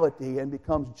reality and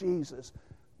becomes Jesus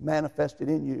manifested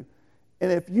in you.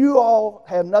 And if you all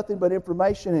have nothing but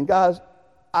information, and guys,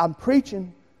 I'm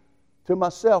preaching to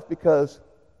myself because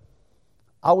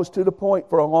I was to the point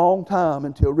for a long time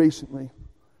until recently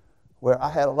where I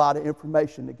had a lot of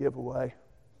information to give away,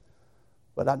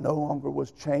 but I no longer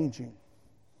was changing.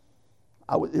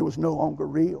 It was no longer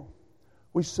real.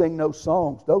 We sing those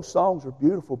songs. Those songs are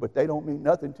beautiful, but they don't mean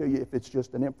nothing to you if it's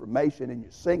just an information and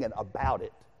you're singing about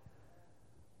it.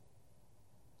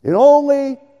 It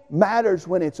only matters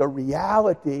when it's a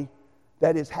reality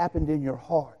that has happened in your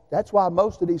heart. That's why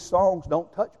most of these songs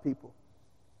don't touch people.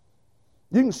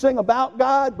 You can sing about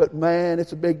God, but man,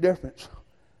 it's a big difference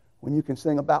when you can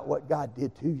sing about what God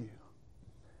did to you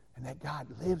and that God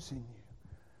lives in you.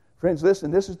 Friends, listen,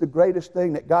 this is the greatest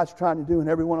thing that God's trying to do in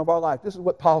every one of our lives. This is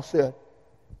what Paul said.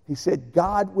 He said,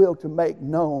 God will to make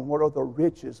known what are the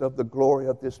riches of the glory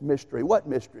of this mystery. What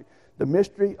mystery? The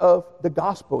mystery of the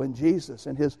gospel in Jesus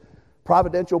and his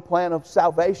providential plan of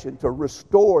salvation to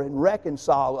restore and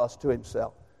reconcile us to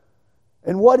himself.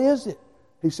 And what is it?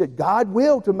 He said, God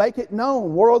will to make it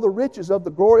known what are the riches of the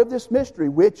glory of this mystery,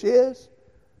 which is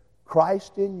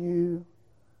Christ in you,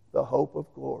 the hope of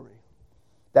glory.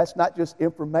 That's not just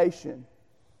information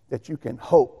that you can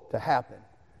hope to happen.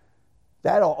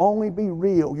 That'll only be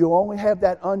real. You'll only have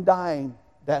that undying,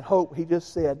 that hope, he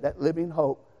just said, that living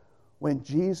hope, when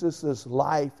Jesus'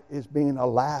 life is being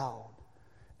allowed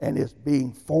and is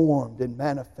being formed and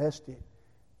manifested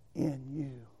in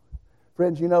you.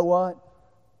 Friends, you know what?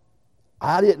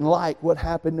 I didn't like what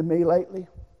happened to me lately,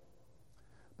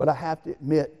 but I have to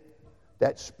admit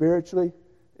that spiritually,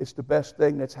 it's the best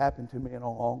thing that's happened to me in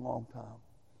a long, long time.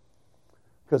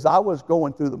 Because I was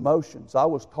going through the motions. I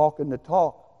was talking the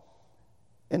talk.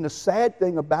 And the sad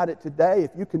thing about it today,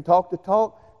 if you can talk the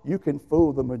talk, you can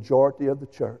fool the majority of the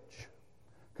church.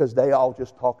 Because they all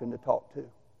just talking the talk too.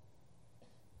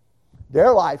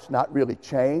 Their life's not really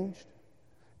changed.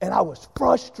 And I was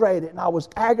frustrated and I was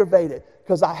aggravated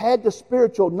because I had the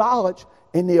spiritual knowledge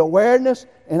and the awareness,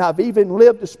 and I've even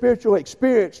lived the spiritual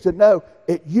experience to know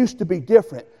it used to be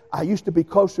different. I used to be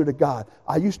closer to God.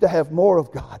 I used to have more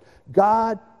of God.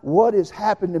 God, what has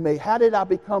happened to me? How did I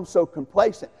become so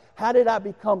complacent? How did I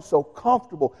become so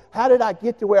comfortable? How did I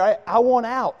get to where I want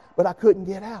out, but I couldn't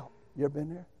get out? You ever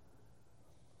been there?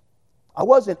 I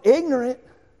wasn't ignorant.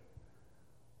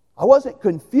 I wasn't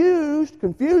confused.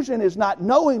 Confusion is not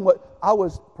knowing what. I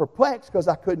was perplexed because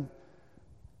I couldn't.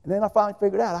 And then I finally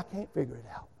figured out, I can't figure it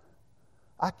out.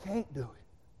 I can't do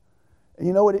it. And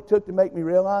you know what it took to make me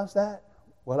realize that?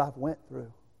 What I've went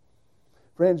through.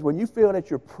 Friends, when you feel that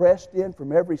you're pressed in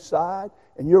from every side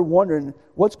and you're wondering,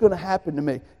 what's going to happen to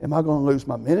me? Am I going to lose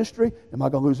my ministry? Am I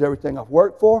going to lose everything I've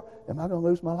worked for? Am I going to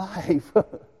lose my life?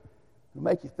 It'll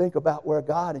make you think about where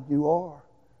God and you are.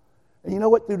 And you know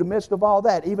what? Through the midst of all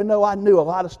that, even though I knew a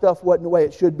lot of stuff wasn't the way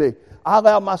it should be, I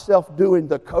allowed myself doing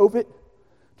the COVID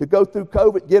to go through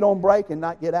COVID, get on break, and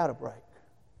not get out of break.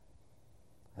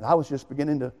 And I was just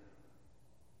beginning to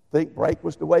think break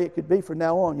was the way it could be from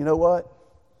now on. You know what?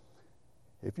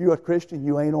 If you're a Christian,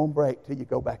 you ain't on break till you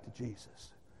go back to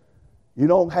Jesus. You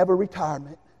don't have a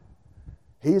retirement.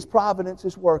 His providence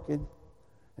is working.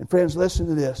 And friends, listen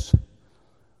to this.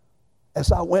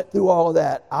 As I went through all of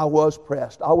that, I was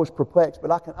pressed. I was perplexed.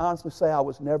 But I can honestly say I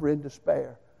was never in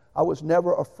despair. I was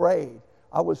never afraid.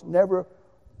 I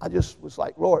just was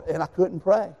like, Lord, and I couldn't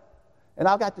pray. And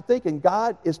I got to thinking,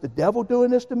 God, is the devil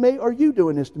doing this to me or are you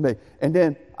doing this to me? And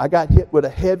then I got hit with a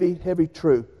heavy, heavy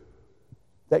truth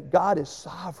that God is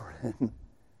sovereign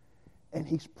and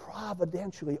he's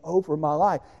providentially over my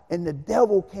life. And the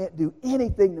devil can't do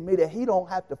anything to me that he don't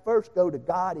have to first go to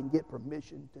God and get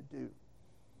permission to do.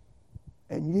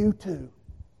 And you too.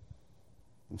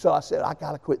 And so I said, I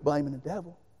got to quit blaming the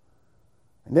devil.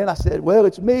 And then I said, well,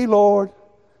 it's me, Lord.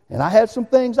 And I had some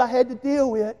things I had to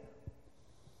deal with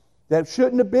that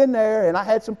shouldn't have been there. And I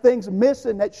had some things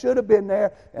missing that should have been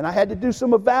there. And I had to do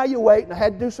some evaluating. I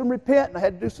had to do some repenting. I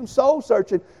had to do some soul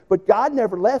searching. But God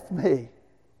never left me.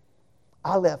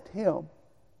 I left him.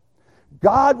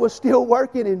 God was still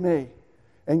working in me.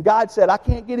 And God said, I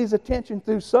can't get his attention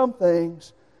through some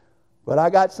things, but I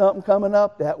got something coming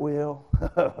up that will.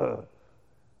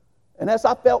 And as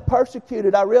I felt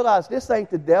persecuted, I realized this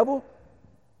ain't the devil.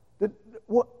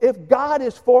 If God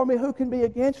is for me, who can be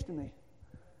against me?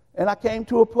 And I came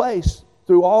to a place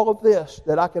through all of this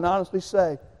that I can honestly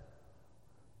say,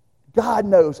 God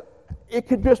knows. It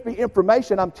could just be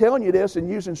information. I'm telling you this and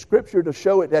using Scripture to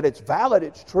show it that it's valid,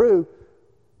 it's true.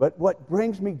 But what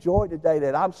brings me joy today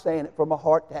that I'm saying it from a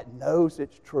heart that knows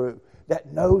it's true,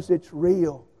 that knows it's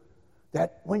real.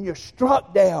 That when you're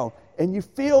struck down and you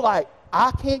feel like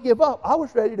I can't give up. I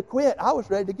was ready to quit. I was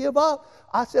ready to give up.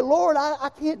 I said, Lord, I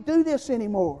can't do this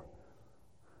anymore.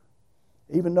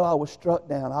 Even though I was struck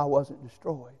down, I wasn't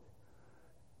destroyed.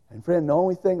 And friend, the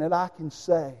only thing that I can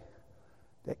say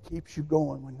that keeps you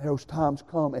going when those times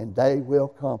come, and they will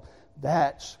come,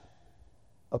 that's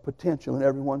a potential in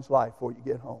everyone's life before you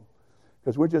get home.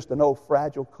 Because we're just an old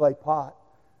fragile clay pot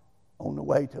on the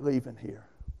way to leaving here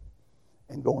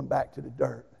and going back to the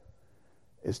dirt.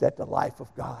 Is that the life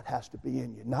of God has to be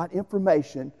in you. Not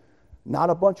information,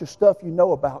 not a bunch of stuff you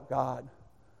know about God,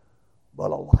 but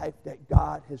a life that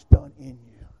God has done in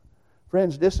you.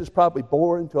 Friends, this is probably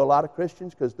boring to a lot of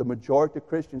Christians because the majority of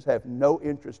Christians have no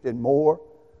interest in more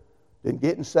than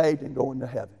getting saved and going to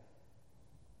heaven.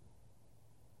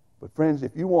 But friends,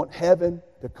 if you want heaven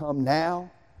to come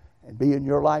now and be in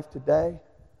your life today,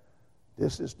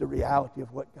 this is the reality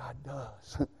of what God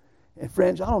does. And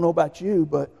friends, I don't know about you,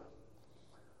 but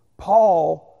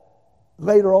Paul,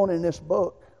 later on in this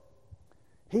book,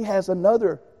 he has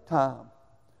another time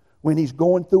when he's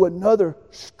going through another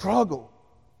struggle.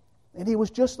 And he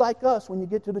was just like us when you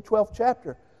get to the 12th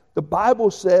chapter. The Bible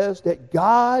says that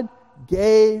God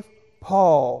gave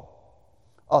Paul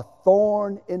a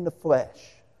thorn in the flesh.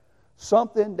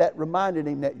 Something that reminded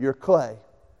him that you're clay.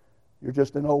 You're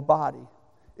just an old body.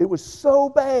 It was so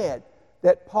bad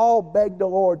that Paul begged the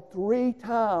Lord 3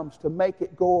 times to make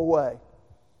it go away.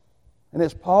 And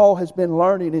as Paul has been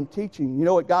learning and teaching, you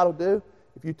know what God will do?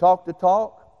 If you talk the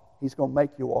talk, He's going to make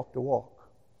you walk the walk.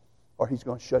 Or He's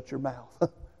going to shut your mouth.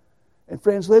 And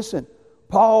friends, listen.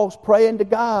 Paul's praying to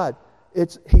God.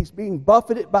 He's being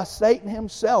buffeted by Satan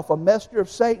himself. A messenger of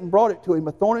Satan brought it to him,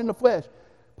 a thorn in the flesh.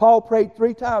 Paul prayed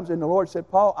 3 times, and the Lord said,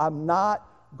 Paul, I'm not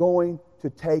going to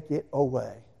take it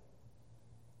away.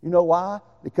 You know why?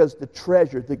 Because the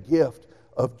treasure, the gift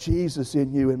of Jesus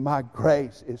in you and my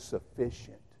grace is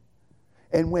sufficient.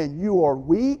 And when you are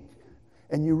weak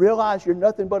and you realize you're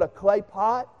nothing but a clay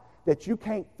pot, that you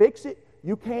can't fix it,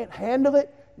 you can't handle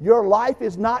it, your life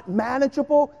is not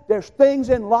manageable, there's things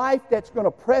in life that's going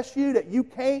to press you that you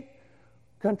can't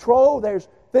control, there's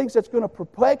things that's going to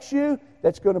perplex you,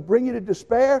 that's going to bring you to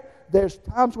despair, there's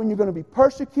times when you're going to be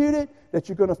persecuted, that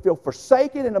you're going to feel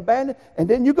forsaken and abandoned, and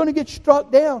then you're going to get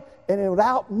struck down, and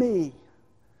without me,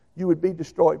 you would be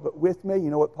destroyed. But with me, you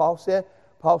know what Paul said?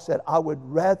 Paul said, I would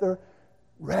rather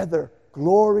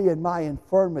glory in my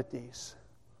infirmities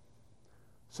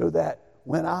so that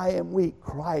when I am weak,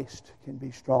 Christ can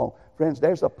be strong. Friends,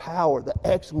 there's a power, the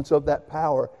excellence of that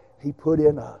power He put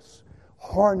in us.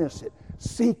 Harness it,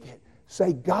 seek it,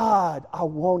 say, God, I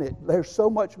want it. There's so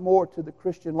much more to the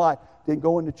Christian life than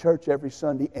going to church every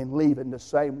Sunday and leaving the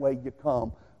same way you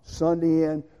come. Sunday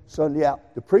in, Sunday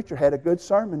out. The preacher had a good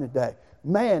sermon today.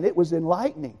 Man, it was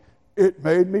enlightening. It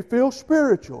made me feel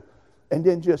spiritual. And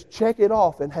then just check it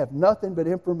off and have nothing but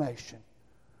information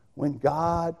when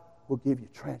God will give you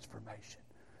transformation.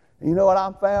 And you know what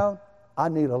I'm found? I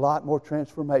need a lot more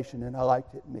transformation than I like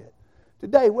to admit.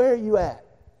 Today, where are you at?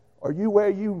 Are you where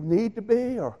you need to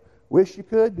be or wish you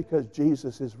could? Because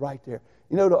Jesus is right there.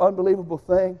 You know the unbelievable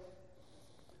thing?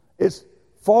 As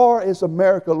far as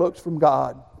America looks from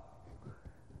God,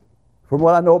 from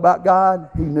what I know about God,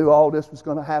 He knew all this was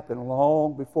going to happen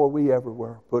long before we ever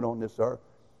were put on this earth.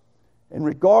 And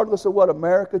regardless of what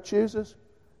America chooses,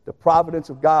 the providence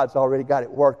of God's already got it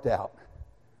worked out,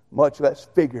 much less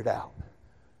figured out.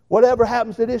 Whatever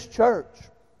happens to this church,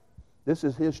 this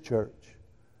is His church.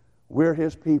 We're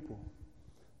His people.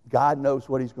 God knows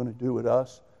what He's going to do with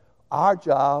us. Our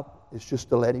job is just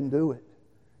to let Him do it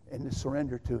and to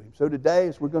surrender to Him. So today,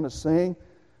 as we're going to sing,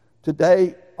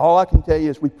 today, all I can tell you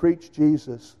is we preach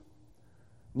Jesus,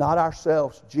 not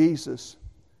ourselves, Jesus.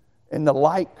 And the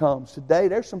light comes. Today,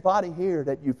 there's somebody here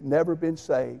that you've never been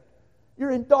saved.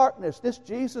 You're in darkness. This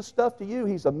Jesus stuff to you,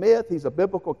 He's a myth, He's a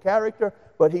biblical character,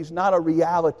 but He's not a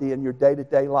reality in your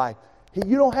day-to-day life.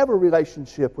 You don't have a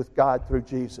relationship with God through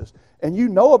Jesus. And you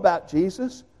know about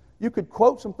Jesus. You could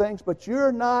quote some things, but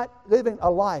you're not living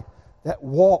a life that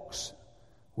walks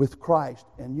with Christ,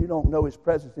 and you don't know His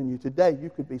presence in you. Today, you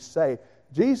could be saved.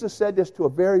 Jesus said this to a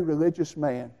very religious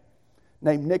man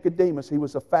named Nicodemus. He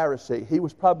was a Pharisee. He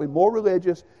was probably more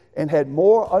religious and had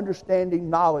more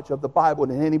understanding knowledge of the Bible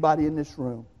than anybody in this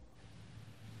room.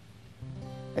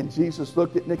 And Jesus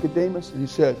looked at Nicodemus and He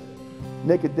said,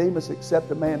 Nicodemus,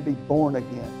 except a man be born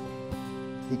again,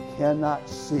 he cannot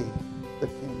see the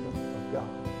kingdom of God.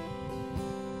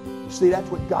 You see, that's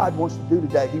what God wants to do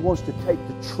today. He wants to take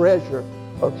the treasure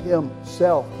of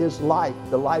Himself, His life,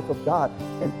 the life of God,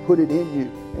 and put it in you.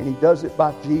 And He does it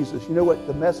by Jesus. You know what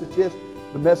the message is?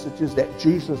 The message is that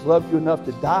Jesus loved you enough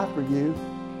to die for you,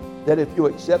 that if you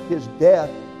accept His death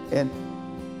and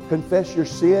confess your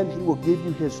sin, He will give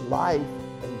you His life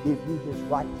and give you His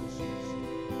righteousness.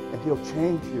 And He'll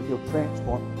change you. He'll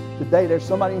transform you. Today, there's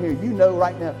somebody here, you know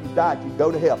right now if you died, you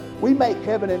go to hell. We make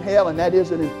heaven and hell, and that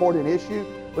is an important issue.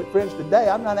 But friends, today,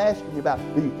 I'm not asking you about,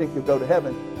 do you think you'll go to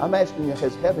heaven? I'm asking you,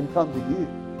 has heaven come to you?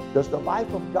 Does the life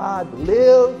of God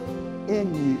live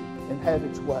in you and have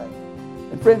its way?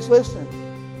 And friends, listen,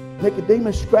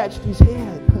 Nicodemus scratched his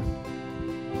head.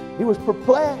 He was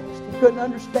perplexed. He couldn't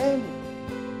understand it.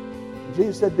 And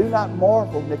Jesus said, do not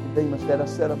marvel, Nicodemus, that I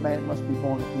said a man must be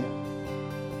born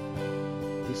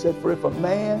again. He said, for if a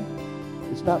man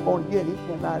is not born again, he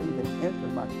cannot even enter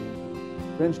my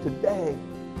kingdom. Friends, today,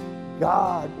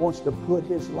 God wants to put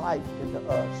His life into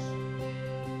us.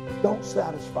 Don't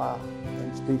satisfy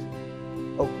and be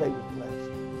okay with less.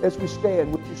 As we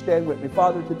stand, would you stand with me?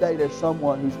 Father, today there's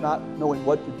someone who's not knowing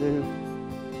what to do.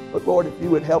 But Lord, if you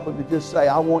would help them to just say,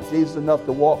 I want Jesus enough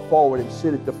to walk forward and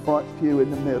sit at the front pew in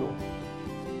the middle.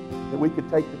 That we could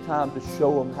take the time to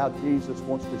show them how Jesus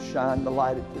wants to shine the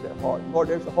light into their heart. Lord,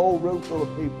 there's a whole room full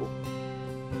of people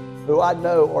who I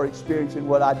know are experiencing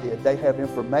what I did. They have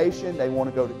information, they want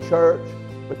to go to church,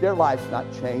 but their life's not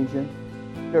changing.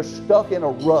 They're stuck in a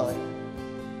rut.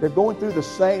 They're going through the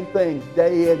same things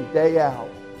day in, day out.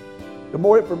 The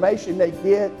more information they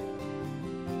get,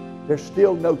 there's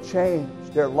still no change.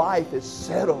 Their life is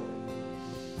settled.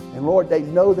 And Lord, they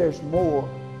know there's more.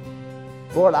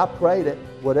 Lord, I pray that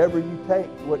whatever you take,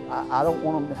 I don't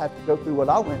want them to have to go through what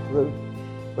I went through,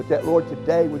 but that, Lord,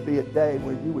 today would be a day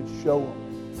where you would show them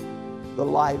the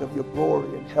light of your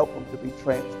glory and help them to be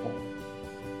transformed.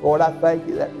 Lord, I thank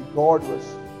you that regardless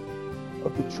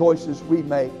of the choices we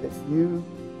make, that you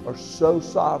are so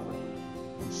sovereign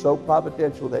and so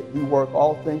providential that you work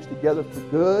all things together for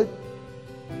good.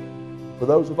 For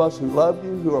those of us who love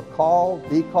you, who are called,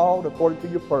 be called according to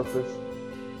your purpose.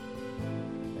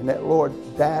 And that, Lord,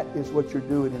 that is what you're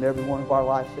doing in every one of our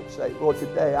lives that say, Lord,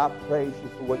 today I praise you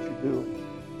for what you're doing.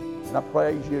 And I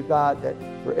praise you, God, that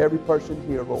for every person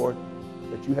here, Lord,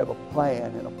 that you have a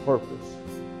plan and a purpose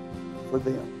for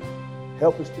them.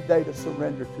 Help us today to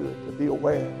surrender to it, to be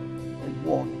aware and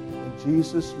want it. In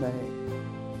Jesus' name,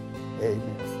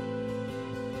 amen.